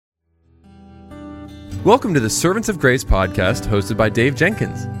Welcome to the Servants of Grace podcast hosted by Dave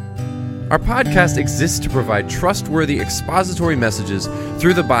Jenkins. Our podcast exists to provide trustworthy expository messages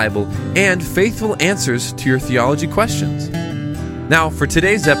through the Bible and faithful answers to your theology questions. Now, for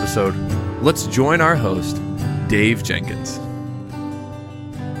today's episode, let's join our host, Dave Jenkins.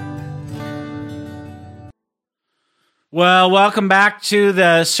 Well, welcome back to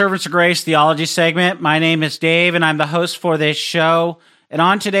the Servants of Grace theology segment. My name is Dave, and I'm the host for this show. And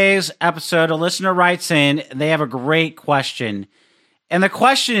on today's episode, a listener writes in, they have a great question. And the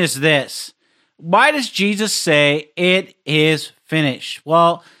question is this: why does Jesus say it is finished?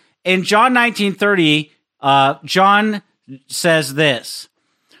 Well, in John 19:30, John says this: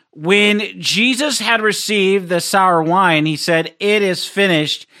 when Jesus had received the sour wine, he said, "It is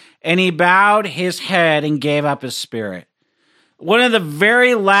finished," and he bowed his head and gave up his spirit. One of the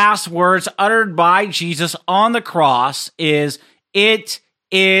very last words uttered by Jesus on the cross is, "It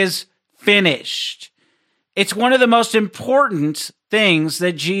is finished." It's one of the most important things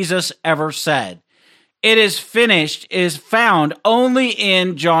that Jesus ever said. "It is finished" is found only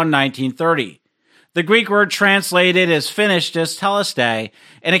in John 19:30. The Greek word translated as finished is telestai,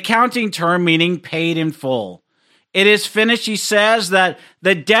 an accounting term meaning paid in full. It is finished, he says, that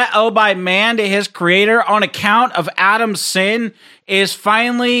the debt owed by man to his creator on account of Adam's sin is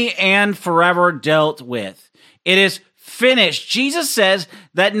finally and forever dealt with. It is finished. Jesus says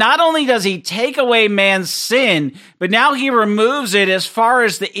that not only does he take away man's sin, but now he removes it as far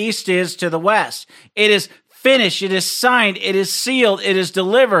as the east is to the west. It is finished. It is signed. It is sealed. It is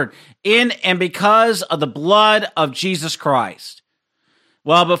delivered in and because of the blood of Jesus Christ.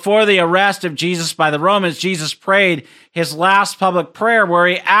 Well, before the arrest of Jesus by the Romans, Jesus prayed his last public prayer where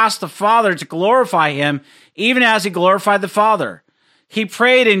he asked the Father to glorify him even as he glorified the Father. He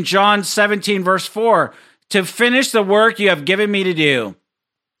prayed in John 17, verse 4, "to finish the work you have given me to do."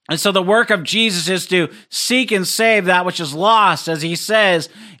 And so the work of Jesus is to seek and save that which is lost, as he says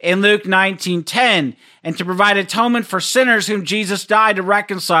in Luke 19:10, and to provide atonement for sinners whom Jesus died to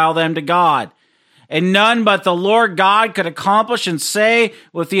reconcile them to God. And none but the Lord God could accomplish and say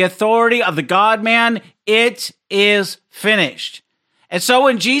with the authority of the God-man, "It is finished." And so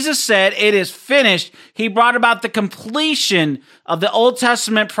when Jesus said, "It is finished," he brought about the completion of the Old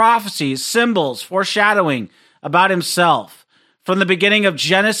Testament prophecies, symbols, foreshadowing about himself. From the beginning of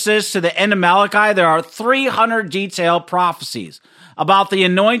Genesis to the end of Malachi, there are 300 detailed prophecies about the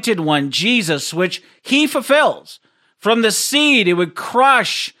anointed one, Jesus, which he fulfills. From the seed, it would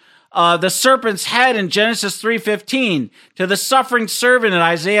crush the serpent's head in Genesis 3:15, to the suffering servant in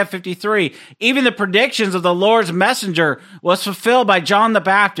Isaiah 53. Even the predictions of the Lord's messenger was fulfilled by John the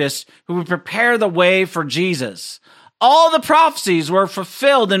Baptist, who would prepare the way for Jesus. All the prophecies were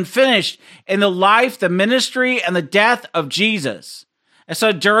fulfilled and finished in the life, the ministry, and the death of Jesus. And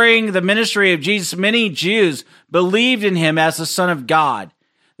so during the ministry of Jesus, many Jews believed in him as the Son of God.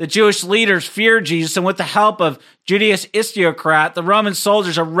 The Jewish leaders feared Jesus, and with the help of Judas Iscariot, the Roman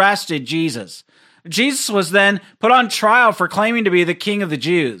soldiers arrested Jesus. Jesus was then put on trial for claiming to be the king of the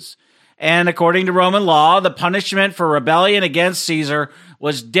Jews. And according to Roman law, the punishment for rebellion against Caesar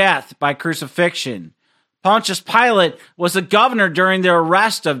was death by crucifixion. Pontius Pilate was the governor during the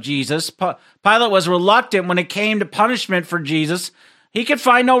arrest of Jesus. Pilate was reluctant when it came to punishment for Jesus. He could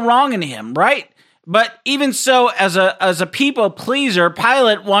find no wrong in him, right? But even so, as a people pleaser,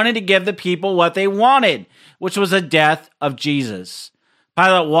 Pilate wanted to give the people what they wanted, which was the death of Jesus.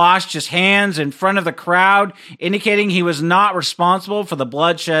 Pilate washed his hands in front of the crowd, indicating he was not responsible for the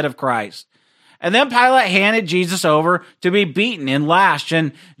bloodshed of Christ. And then Pilate handed Jesus over to be beaten and lashed,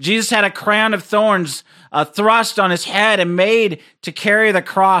 and Jesus had a crown of thorns thrust on his head and made to carry the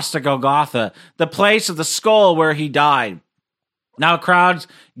cross to Golgotha, the place of the skull where he died. Now crowds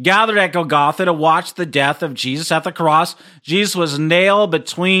gathered at Golgotha to watch the death of Jesus. At the cross, Jesus was nailed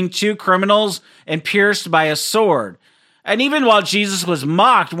between two criminals and pierced by a sword. And even while Jesus was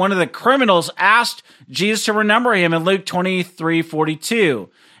mocked, one of the criminals asked Jesus to remember him in Luke 23:42.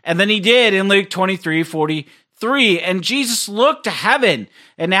 And then he did in Luke 23:43. And Jesus looked to heaven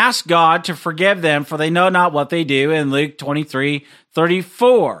and asked God to forgive them, for they know not what they do, in Luke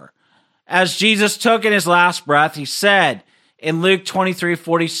 23:34. As Jesus took in his last breath, he said in Luke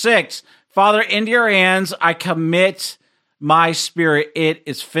 23:46, "Father, into your hands I commit my spirit. It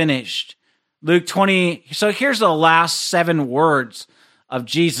is finished." Luke 20. So here's the last 7 words of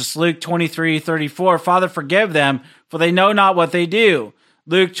Jesus. Luke 23:34, "Father, forgive them, for they know not what they do."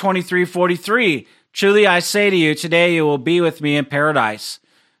 Luke 23:43, "Truly I say to you, today you will be with me in paradise."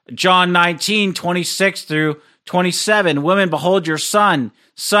 John 19:26 through 27, "Women, behold your son.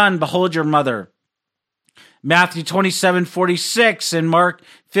 Son, behold your mother." Matthew 27:46 and Mark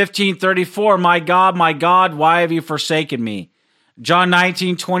 15:34, my God, why have you forsaken me? John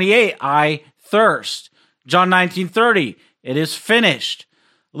 19:28, I thirst. John 19:30, it is finished.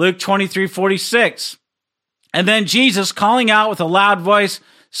 Luke 23:46. And then Jesus, calling out with a loud voice,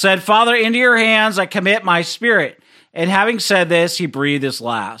 said, Father, into your hands I commit my spirit. And having said this, he breathed his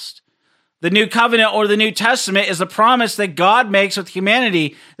last. The New Covenant, or the New Testament, is the promise that God makes with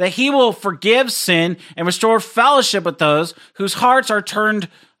humanity that he will forgive sin and restore fellowship with those whose hearts are turned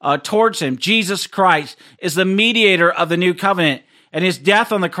towards him. Jesus Christ is the mediator of the New Covenant, and his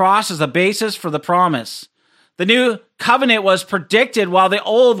death on the cross is the basis for the promise. The New Covenant was predicted while the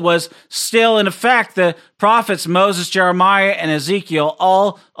Old was still in effect. The prophets Moses, Jeremiah, and Ezekiel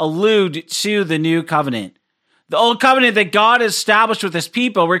all allude to the New Covenant. The Old Covenant that God established with his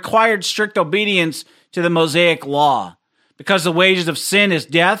people required strict obedience to the Mosaic law. Because the wages of sin is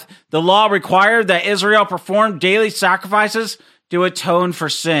death, the law required that Israel perform daily sacrifices to atone for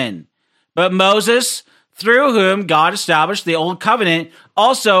sin. But Moses, through whom God established the Old Covenant,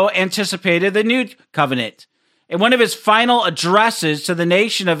 also anticipated the New Covenant. In one of his final addresses to the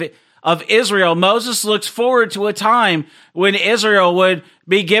nation of Israel, Moses looks forward to a time when Israel would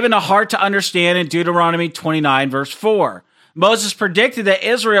be given a heart to understand in Deuteronomy 29, verse 4. Moses predicted that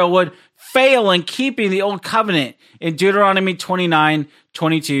Israel would fail in keeping the Old Covenant in Deuteronomy 29,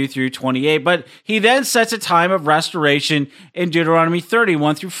 22 through 28. But he then sets a time of restoration in Deuteronomy 30,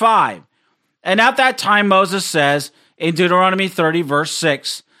 1 through 5. And at that time, Moses says in Deuteronomy 30, verse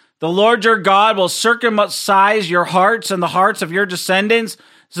 6, the Lord your God will circumcise your hearts and the hearts of your descendants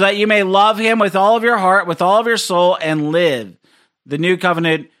so that you may love him with all of your heart, with all of your soul, and live. The New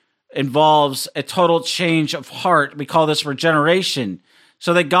Covenant involves a total change of heart. We call this regeneration,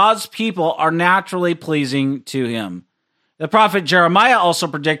 so that God's people are naturally pleasing to him. The prophet Jeremiah also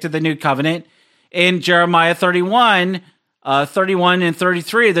predicted the New Covenant in Jeremiah 31 and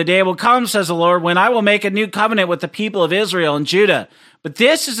 33. The day will come, says the Lord, when I will make a new covenant with the people of Israel and Judah. But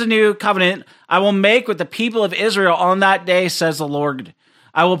this is a new covenant I will make with the people of Israel on that day, says the Lord.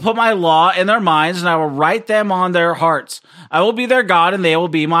 I will put my law in their minds, and I will write them on their hearts. I will be their God, and they will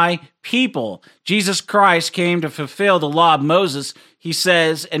be my people. Jesus Christ came to fulfill the law of Moses, he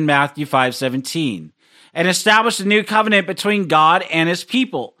says in Matthew 5:17, and establish a new covenant between God and his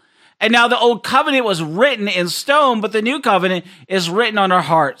people. And now the Old Covenant was written in stone, but the New Covenant is written on our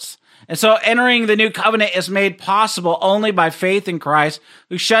hearts. And so entering the New Covenant is made possible only by faith in Christ,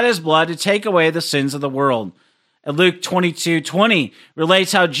 who shed his blood to take away the sins of the world. And Luke 22:20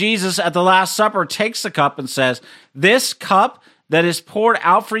 relates how Jesus at the Last Supper takes the cup and says, this cup that is poured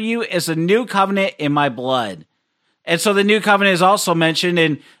out for you is a new covenant in my blood. And so the new covenant is also mentioned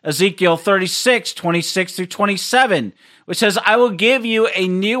in Ezekiel 36, 26 through 27, which says, I will give you a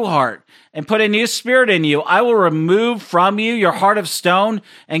new heart and put a new spirit in you. I will remove from you your heart of stone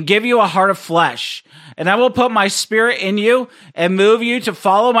and give you a heart of flesh. And I will put my spirit in you and move you to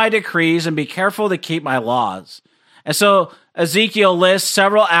follow my decrees and be careful to keep my laws. And so Ezekiel lists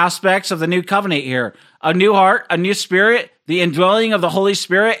several aspects of the new covenant here: a new heart, a new spirit, the indwelling of the Holy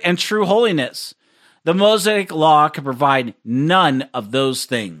Spirit, and true holiness. The Mosaic law could provide none of those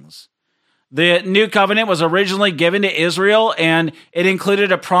things. The new covenant was originally given to Israel, and it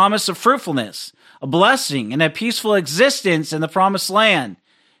included a promise of fruitfulness, a blessing, and a peaceful existence in the promised land.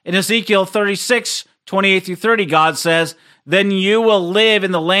 In Ezekiel 36, 28 through 30, God says, then you will live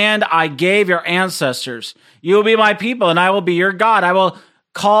in the land I gave your ancestors. You will be my people, and I will be your God. I will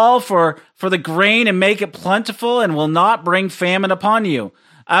call for the grain and make it plentiful, and will not bring famine upon you.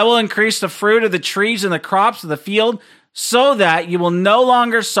 I will increase the fruit of the trees and the crops of the field, so that you will no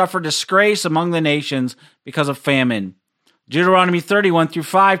longer suffer disgrace among the nations because of famine. Deuteronomy 31 through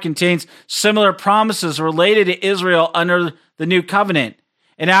 5 contains similar promises related to Israel under the new covenant.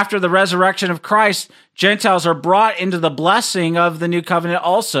 And after the resurrection of Christ, Gentiles are brought into the blessing of the new covenant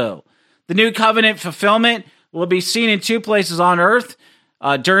also. The new covenant fulfillment will be seen in two places on earth,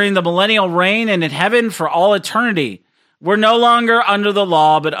 during the millennial reign, and in heaven for all eternity. We're no longer under the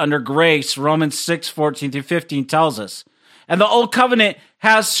law, but under grace, Romans 6, 14 through 15 tells us. And the old covenant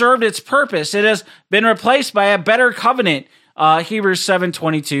has served its purpose. It has been replaced by a better covenant, Hebrews 7,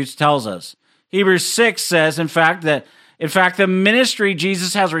 22 tells us. Hebrews 6 says, in fact, the ministry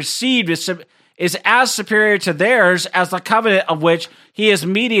Jesus has received is as superior to theirs as the covenant of which he is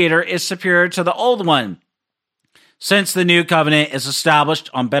mediator is superior to the old one, since the new covenant is established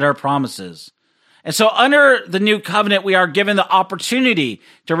on better promises. And so under the new covenant, we are given the opportunity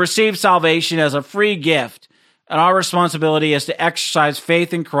to receive salvation as a free gift. And our responsibility is to exercise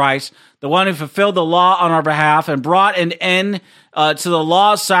faith in Christ, the one who fulfilled the law on our behalf and brought an end to the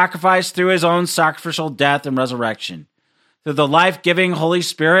law's sacrifice through his own sacrificial death and resurrection. Through the life-giving Holy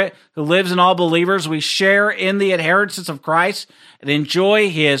Spirit who lives in all believers, we share in the inheritance of Christ and enjoy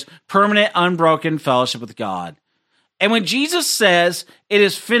his permanent, unbroken fellowship with God. And when Jesus says it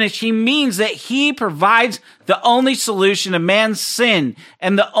is finished, he means that he provides the only solution to man's sin,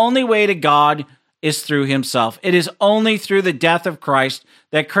 and the only way to God is through himself. It is only through the death of Christ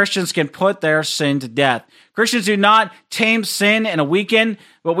that Christians can put their sin to death. Christians do not tame sin in a weekend,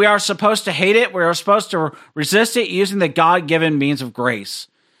 but we are supposed to hate it. We are supposed to resist it using the God-given means of grace.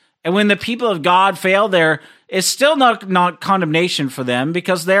 And when the people of God fail, there is still not condemnation for them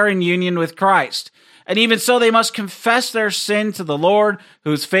because they're in union with Christ. And even so, they must confess their sin to the Lord,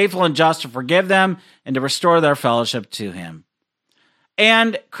 who is faithful and just to forgive them and to restore their fellowship to him.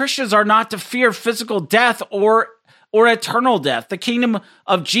 And Christians are not to fear physical death or eternal death. The kingdom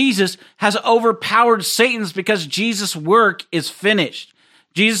of Jesus has overpowered Satan's because Jesus' work is finished.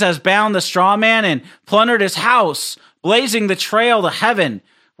 Jesus has bound the straw man and plundered his house, blazing the trail to heaven,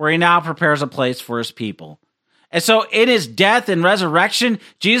 where he now prepares a place for his people. And so in his death and resurrection,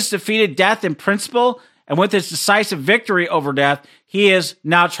 Jesus defeated death in principle, and with his decisive victory over death, he is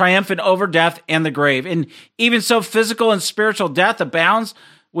now triumphant over death and the grave. And even so, physical and spiritual death abounds,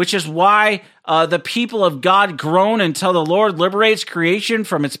 which is why the people of God groan until the Lord liberates creation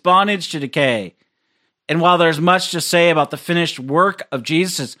from its bondage to decay. And while there's much to say about the finished work of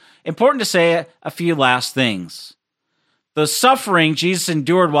Jesus, it's important to say a few last things. The suffering Jesus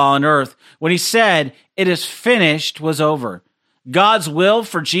endured while on earth, when he said, "It is finished," was over. God's will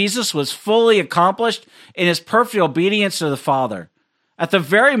for Jesus was fully accomplished in his perfect obedience to the Father. At the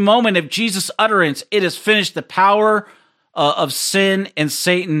very moment of Jesus' utterance, "It is finished," the power of sin and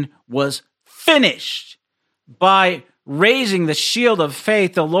Satan was finished. By raising the shield of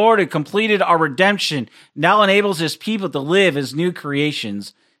faith, the Lord who completed our redemption now enables his people to live as new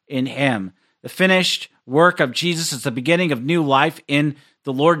creations in him. The finished work of Jesus is the beginning of new life in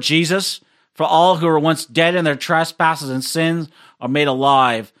the Lord Jesus. For all who were once dead in their trespasses and sins are made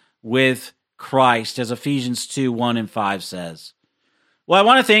alive with Christ, as Ephesians 2:1-5 says. Well, I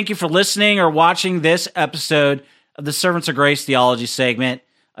want to thank you for listening or watching this episode of the Servants of Grace Theology segment.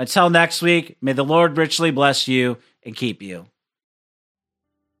 Until next week, may the Lord richly bless you and keep you.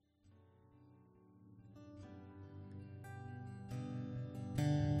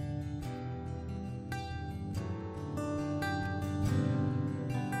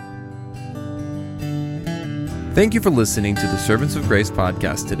 Thank you for listening to the Servants of Grace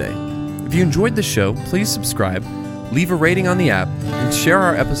podcast today. If you enjoyed the show, please subscribe, leave a rating on the app, and share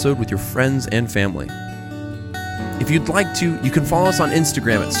our episode with your friends and family. If you'd like to, you can follow us on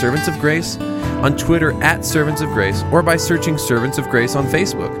Instagram at Servants of Grace, on Twitter at Servants of Grace, or by searching Servants of Grace on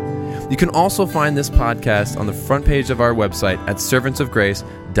Facebook. You can also find this podcast on the front page of our website at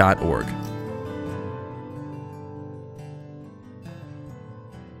servantsofgrace.org.